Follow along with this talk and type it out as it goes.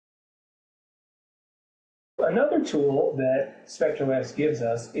Another tool that Spectro-X gives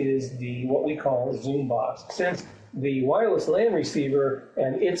us is what we call zoom box. Since the wireless LAN receiver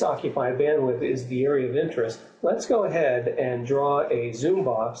and its occupied bandwidth is the area of interest, let's go ahead and draw a zoom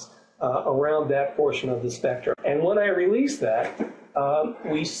box around that portion of the spectrum. And when I release that,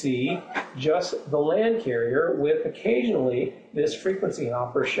 we see just the LAN carrier with occasionally this frequency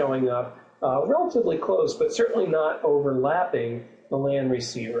hopper showing up relatively close, but certainly not overlapping the LAN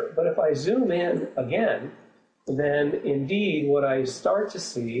receiver. But if I zoom in again, then indeed what I start to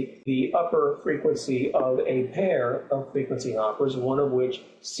see the upper frequency of a pair of frequency hoppers, one of which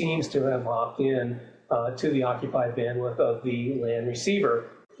seems to have hopped in to the occupied bandwidth of the LAN receiver.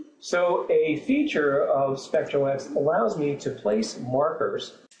 So a feature of Spectro-X allows me to place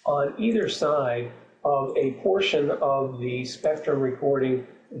markers on either side of a portion of the spectrum recording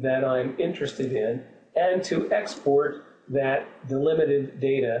that I'm interested in, and to export that delimited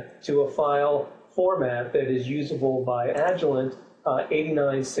data to a file format that is usable by Agilent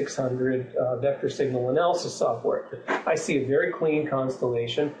 89600 vector signal analysis software. I see a very clean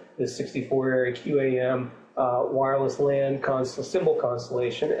constellation, this 64-area QAM wireless LAN symbol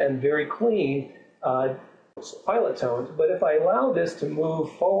constellation, and very clean pilot tones. But if I allow this to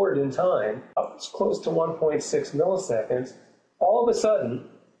move forward in time, up close to 1.6 milliseconds, all of a sudden,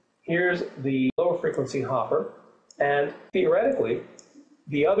 here's the lower frequency hopper, and theoretically,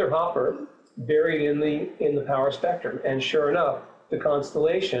 the other hopper buried in the power spectrum. And sure enough, the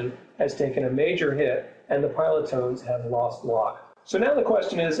constellation has taken a major hit, and the pilot tones have lost lock. So now the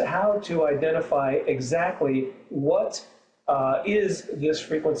question is how to identify exactly what is this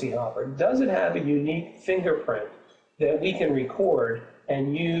frequency hopper. Does it have a unique fingerprint that we can record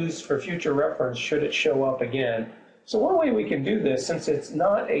and use for future reference should it show up again? So one way we can do this, since it's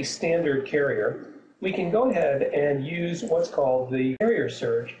not a standard carrier, we can go ahead and use what's called the carrier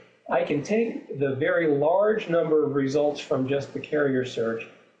search. I can take the very large number of results from just the carrier search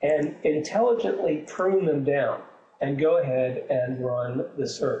and intelligently prune them down and go ahead and run the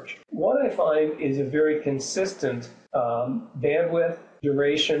search. What I find is a very consistent bandwidth,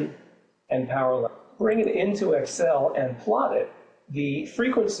 duration, and power level. Bring it into Excel and plot it, the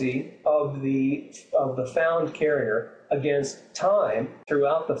frequency of the found carrier against time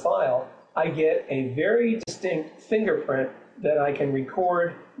throughout the file. I get a very distinct fingerprint that I can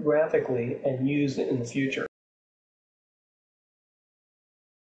record graphically and use in the future.